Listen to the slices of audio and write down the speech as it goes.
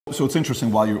So it's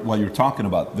interesting while you're talking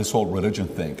about this whole religion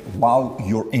thing. While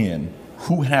you're in,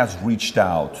 who has reached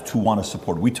out to want to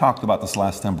support? We talked about this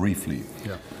last time briefly.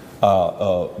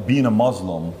 Yeah. Being a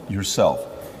Muslim yourself,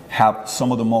 have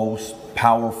some of the most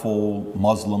powerful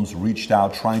Muslims reached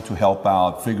out, trying to help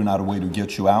out, figuring out a way to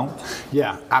get you out?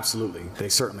 Yeah, absolutely. They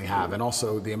certainly have. And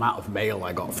also the amount of mail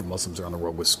I got from Muslims around the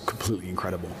world was completely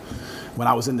incredible. When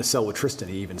I was in the cell with Tristan,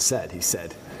 he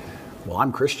said, well,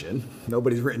 I'm Christian.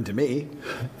 Nobody's written to me.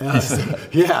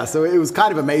 Yeah, so it was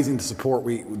kind of amazing the support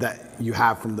that you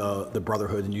have from the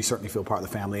Brotherhood, and you certainly feel part of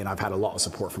the family, and I've had a lot of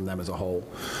support from them as a whole.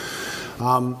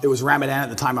 It was Ramadan at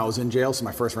the time I was in jail, so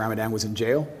my first Ramadan was in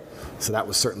jail. So that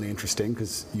was certainly interesting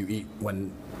because you eat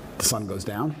when the sun goes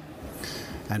down.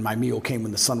 And my meal came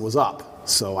when the sun was up.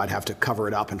 So I'd have to cover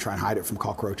it up and try and hide it from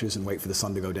cockroaches and wait for the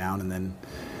sun to go down and then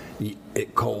eat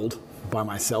it cold by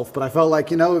myself. But I felt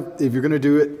like, if you're going to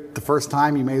do it the first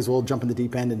time, you may as well jump in the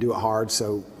deep end and do it hard.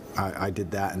 So I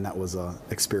did that, and that was an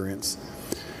experience.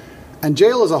 And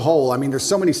jail as a whole, I mean, there's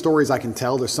so many stories I can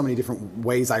tell. There's so many different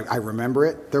ways I remember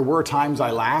it. There were times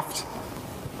I laughed.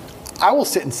 I will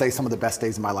sit and say some of the best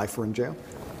days of my life were in jail.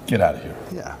 Get out of here.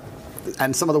 Yeah.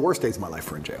 And some of the worst days of my life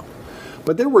were in jail.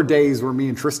 But there were days where me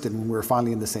and Tristan, when we were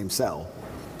finally in the same cell,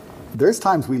 there's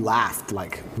times we laughed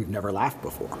like we've never laughed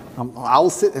before. I'll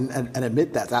sit and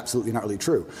admit that's absolutely not really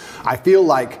true. I feel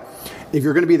like if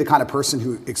you're going to be the kind of person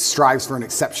who strives for an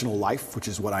exceptional life, which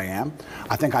is what I am,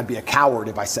 I think I'd be a coward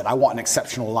if I said I want an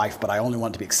exceptional life, but I only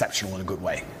want it to be exceptional in a good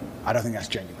way. I don't think that's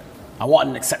genuine. I want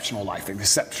an exceptional life.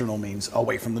 Exceptional means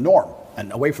away from the norm.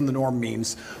 And away from the norm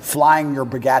means flying your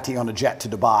Bugatti on a jet to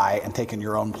Dubai and taking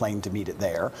your own plane to meet it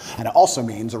there. And it also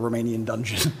means a Romanian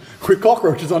dungeon with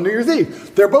cockroaches on New Year's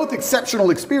Eve. They're both exceptional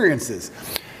experiences.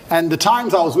 And the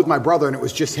times I was with my brother and it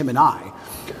was just him and I,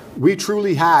 we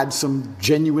truly had some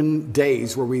genuine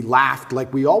days where we laughed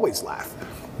like we always laugh.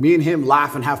 Me and him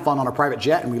laugh and have fun on a private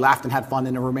jet, and we laughed and had fun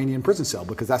in a Romanian prison cell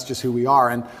because that's just who we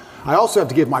are. And I also have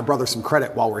to give my brother some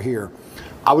credit while we're here.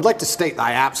 I would like to state that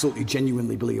I absolutely,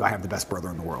 genuinely believe I have the best brother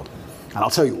in the world. And I'll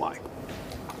tell you why.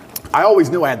 I always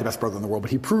knew I had the best brother in the world,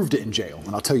 but he proved it in jail,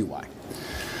 and I'll tell you why.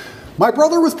 My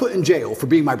brother was put in jail for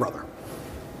being my brother.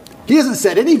 He hasn't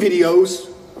said any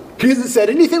videos. He hasn't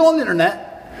said anything on the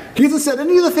internet. He hasn't said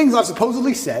any of the things I've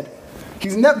supposedly said.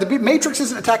 The Matrix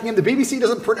isn't attacking him. The BBC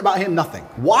doesn't print about him, nothing.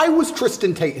 Why was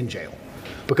Tristan Tate in jail?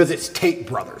 Because it's Tate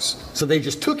brothers. So they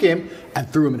just took him and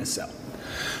threw him in a cell.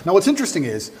 Now what's interesting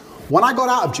is, when I got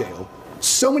out of jail,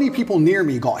 so many people near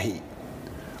me got heat.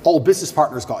 Old business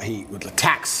partners got heat with the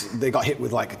tax. They got hit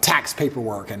with like tax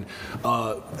paperwork, and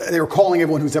they were calling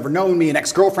everyone who's ever known me, and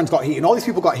ex-girlfriends got heat, and all these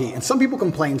people got heat. And some people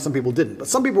complained, some people didn't. But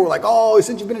some people were like, oh,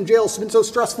 since you've been in jail, it's been so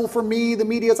stressful for me. The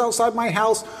media's outside my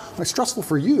house. I'm like, stressful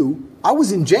for you? I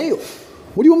was in jail.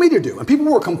 What do you want me to do? And people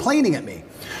were complaining at me.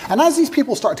 And as these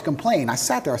people started to complain, I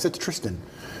sat there, I said to Tristan,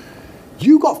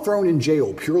 you got thrown in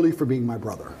jail purely for being my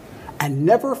brother. And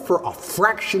never for a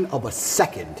fraction of a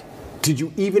second did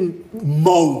you even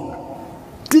moan.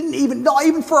 Not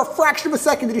even for a fraction of a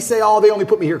second did he say, oh, they only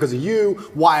put me here because of you.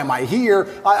 Why am I here?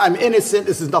 I'm innocent.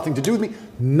 This has nothing to do with me.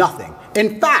 Nothing.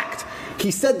 In fact,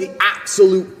 he said the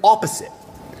absolute opposite.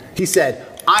 He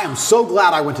said, I am so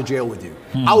glad I went to jail with you.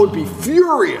 I would be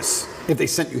furious if they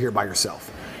sent you here by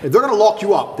yourself. If they're going to lock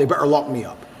you up, they better lock me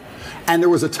up. And there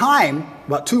was a time,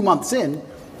 about 2 months in,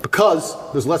 because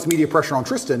there's less media pressure on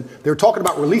Tristan, they were talking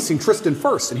about releasing Tristan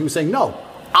first. And he was saying, no,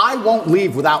 I won't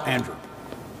leave without Andrew.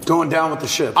 Going down with the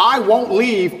ship. I won't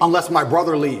leave unless my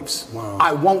brother leaves. Wow.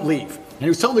 I won't leave. And he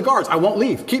was telling the guards, I won't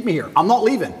leave. Keep me here. I'm not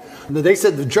leaving. And they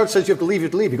said, the judge says you have to leave, you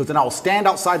have to leave. He goes, then I will stand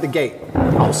outside the gate.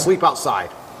 I will sleep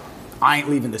outside. I ain't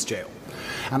leaving this jail.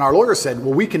 And our lawyer said,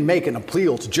 well, we can make an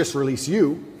appeal to just release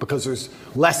you because there's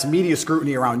less media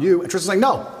scrutiny around you. And Tristan's like,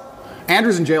 no,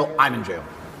 Andrew's in jail, I'm in jail.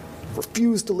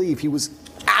 Refused to leave. He was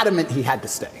adamant he had to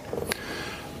stay.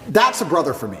 That's a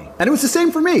brother for me. And it was the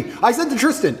same for me. I said to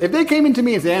Tristan, if they came into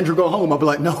me and said, Andrew, go home, I'd be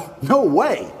like, no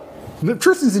way. If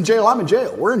Tristan's in jail, I'm in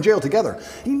jail. We're in jail together.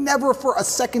 He never for a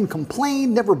second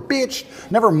complained, never bitched,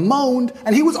 never moaned.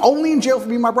 And he was only in jail for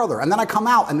being my brother. And then I come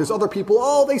out and there's other people,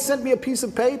 oh, they sent me a piece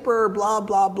of paper, blah,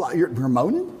 blah, blah. You're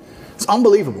moaning? It's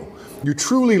unbelievable. You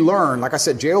truly learn, like I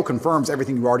said, jail confirms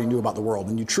everything you already knew about the world.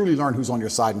 And you truly learn who's on your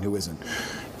side and who isn't.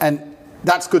 And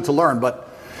that's good to learn, but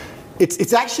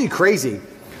it's actually crazy.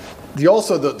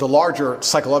 The larger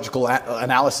psychological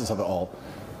analysis of it all,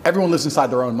 everyone lives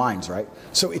inside their own minds, right?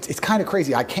 So it's kind of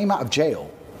crazy. I came out of jail,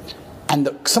 and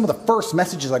some of the first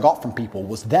messages I got from people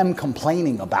was them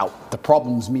complaining about the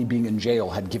problems me being in jail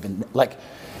had given. Like,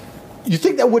 you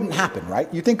think that wouldn't happen,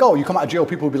 right? You think, oh, you come out of jail,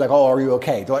 people would be like, oh, are you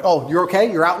okay? They're like, oh, you're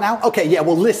okay? You're out now? Okay, yeah,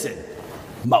 well, listen,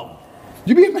 Mo.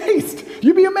 You'd be amazed.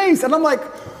 You'd be amazed. And I'm like,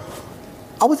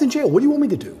 I was in jail. What do you want me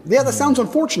to do? Yeah, that sounds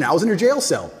unfortunate. I was in a jail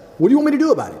cell. What do you want me to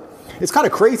do about it? It's kind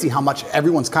of crazy how much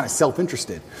everyone's kind of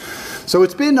self-interested. So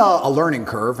it's been a learning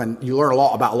curve, and you learn a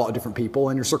lot about a lot of different people,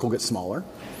 and your circle gets smaller.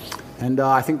 And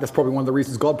I think that's probably one of the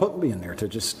reasons God put me in there, to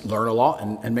just learn a lot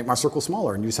and make my circle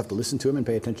smaller. And you just have to listen to him and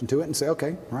pay attention to it and say,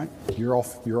 okay, all right, you're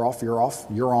off, you're off, you're off,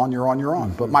 you're on, you're on, you're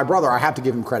on. But my brother, I have to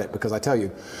give him credit, because I tell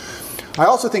you, I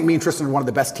also think me and Tristan are one of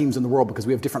the best teams in the world because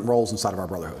we have different roles inside of our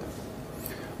brotherhood.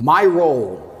 My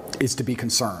role is to be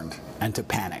concerned and to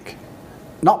panic.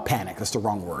 Not panic, that's the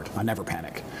wrong word. I never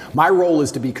panic. My role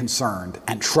is to be concerned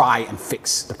and try and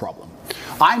fix the problem.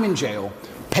 I'm in jail,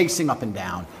 pacing up and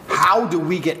down. How do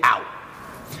we get out?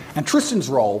 And Tristan's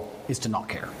role is to not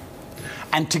care.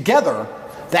 And together,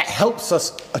 that helps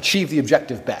us achieve the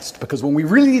objective best, because when we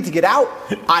really need to get out,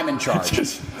 I'm in charge.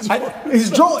 His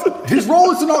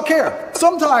role is to not care.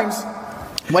 Sometimes,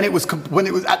 when it was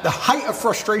at the height of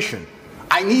frustration,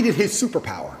 I needed his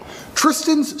superpower.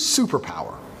 Tristan's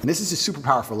superpower, and this is his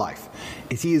superpower for life,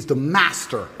 is he is the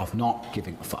master of not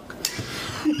giving a fuck.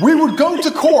 We would go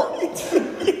to court.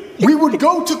 We would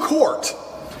go to court.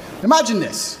 Imagine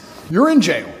this. You're in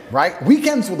jail, right?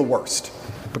 Weekends were the worst,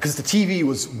 because the TV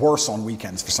was worse on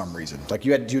weekends for some reason. Like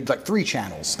you had like 3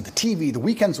 channels, and the TV, the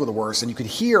weekends were the worst, and you could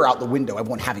hear out the window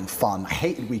everyone having fun. I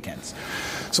hated weekends.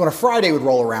 So when a Friday would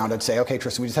roll around, I'd say, okay,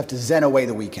 Tristan, we just have to zen away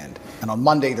the weekend. And on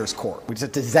Monday, there's court. We just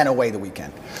have to zen away the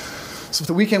weekend. So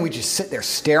for the weekend, we just sit there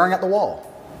staring at the wall.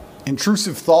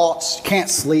 Intrusive thoughts, can't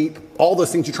sleep, all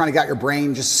those things you're trying to get out your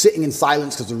brain, just sitting in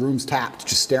silence because the room's tapped,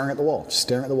 just staring at the wall, just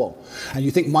staring at the wall. And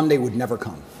you think Monday would never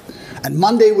come. And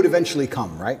Monday would eventually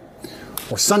come, right?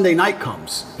 Or Sunday night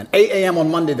comes, and 8 a.m.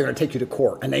 on Monday, they're going to take you to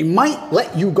court, and they might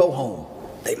let you go home.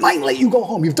 They might let you go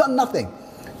home. You've done nothing.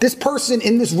 This person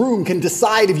in this room can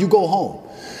decide if you go home.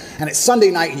 And it's Sunday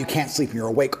night, and you can't sleep, and you're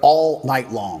awake all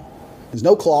night long. There's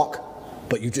no clock,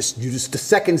 but the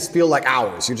seconds feel like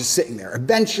hours. You're just sitting there.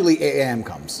 Eventually, 8 a.m.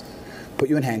 comes. Put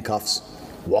you in handcuffs,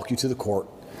 walk you to the court.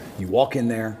 You walk in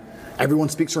there. Everyone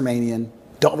speaks Romanian.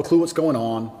 Don't have a clue what's going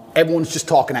on. Everyone's just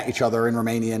talking at each other in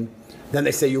Romanian. Then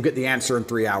they say, you'll get the answer in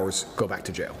 3 hours, go back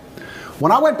to jail.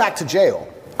 When I went back to jail,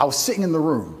 I was sitting in the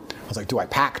room. I was like, do I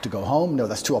pack to go home? No,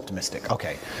 that's too optimistic.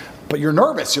 Okay. But you're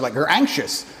nervous. You're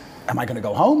anxious. Am I going to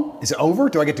go home? Is it over?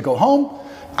 Do I get to go home?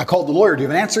 I called the lawyer. Do you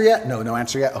have an answer yet? No, no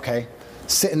answer yet. Okay.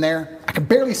 Sitting there. I can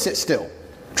barely sit still.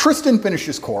 Tristan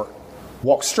finishes court,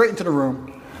 walks straight into the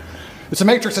room. It's a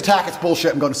matrix attack. It's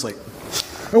bullshit. I'm going to sleep.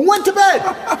 And went to bed,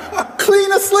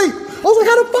 clean asleep. I was like,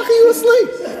 how the fuck are you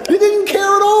asleep? He didn't care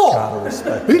at all. Gotta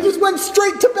respect that. He just went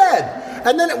straight to bed.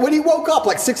 And then when he woke up,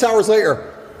 like 6 hours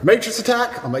later, matrix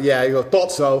attack? I'm like, yeah, you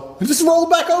thought so. And just rolled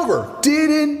back over.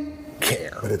 Didn't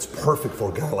care. But it's perfect for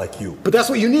a guy like you. But that's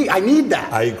what you need. I need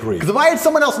that. I agree. Because if I had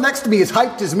someone else next to me as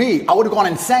hyped as me, I would have gone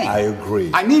insane. I agree.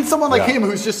 I need someone like him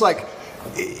who's just like,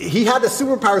 he had the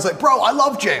superpowers like, bro, I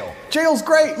love jail. Jail's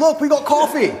great. Look, we got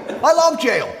coffee. I love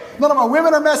jail. None of my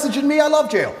women are messaging me. I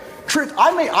love jail.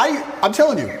 I'm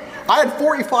telling you, I had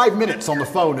 45 minutes on the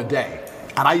phone a day,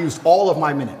 and I used all of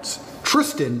my minutes.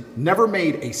 Tristan never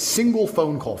made a single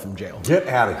phone call from jail. Get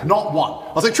out of here. Not one.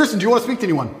 I was like, Tristan, do you want to speak to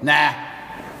anyone? Nah.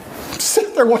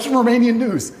 Sit there watching Romanian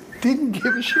news. Didn't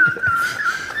give a shit.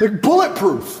 Like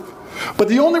bulletproof. But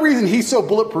the only reason he's so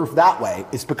bulletproof that way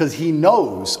is because he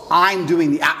knows I'm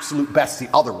doing the absolute best the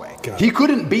other way. He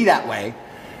couldn't be that way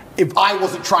if I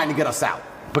wasn't trying to get us out,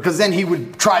 because then he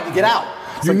would try to get out.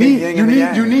 You need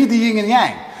the yin and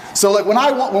yang. So like when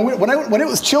it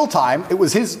was chill time, it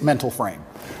was his mental frame.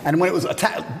 And when it was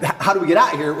how do we get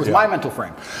out of here, it was my mental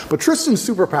frame. But Tristan's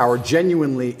superpower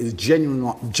is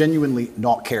genuinely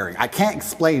not caring. I can't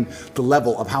explain the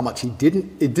level of how much it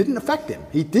didn't affect him.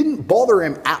 He didn't bother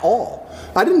him at all.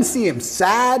 I didn't see him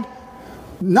sad,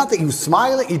 nothing. He was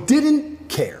smiling. He didn't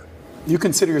care. You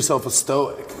consider yourself a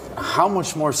stoic. How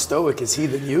much more stoic is he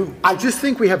than you? I just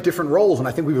think we have different roles, and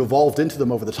I think we've evolved into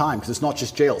them over the time, because it's not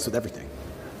just jail, it's with everything.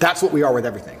 That's what we are with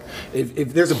everything.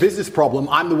 If there's a business problem,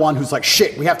 I'm the one who's like,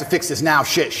 shit, we have to fix this now,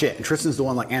 shit. And Tristan's the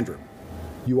one like, Andrew,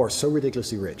 you are so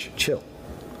ridiculously rich, chill.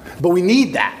 But we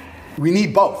need that. We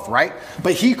need both, right?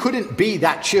 But he couldn't be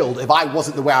that chilled if I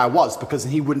wasn't the way I was, because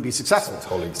he wouldn't be successful.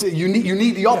 Totally. So you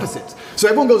need the opposites. Yeah. So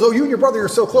everyone goes, oh, you and your brother are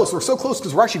so close. We're so close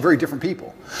because we're actually very different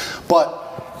people. But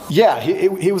yeah,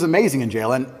 he was amazing in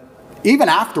jail. And even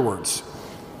afterwards,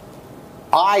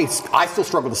 I still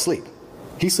struggle to sleep.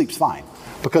 He sleeps fine.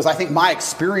 Because I think my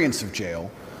experience of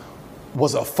jail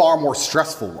was a far more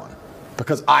stressful one.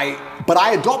 But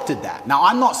I adopted that. Now,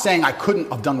 I'm not saying I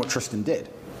couldn't have done what Tristan did.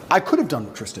 I could have done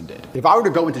what Tristan did. If I were to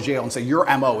go into jail and say, your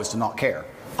MO is to not care,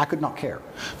 I could not care.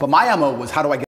 But my MO was, how do I get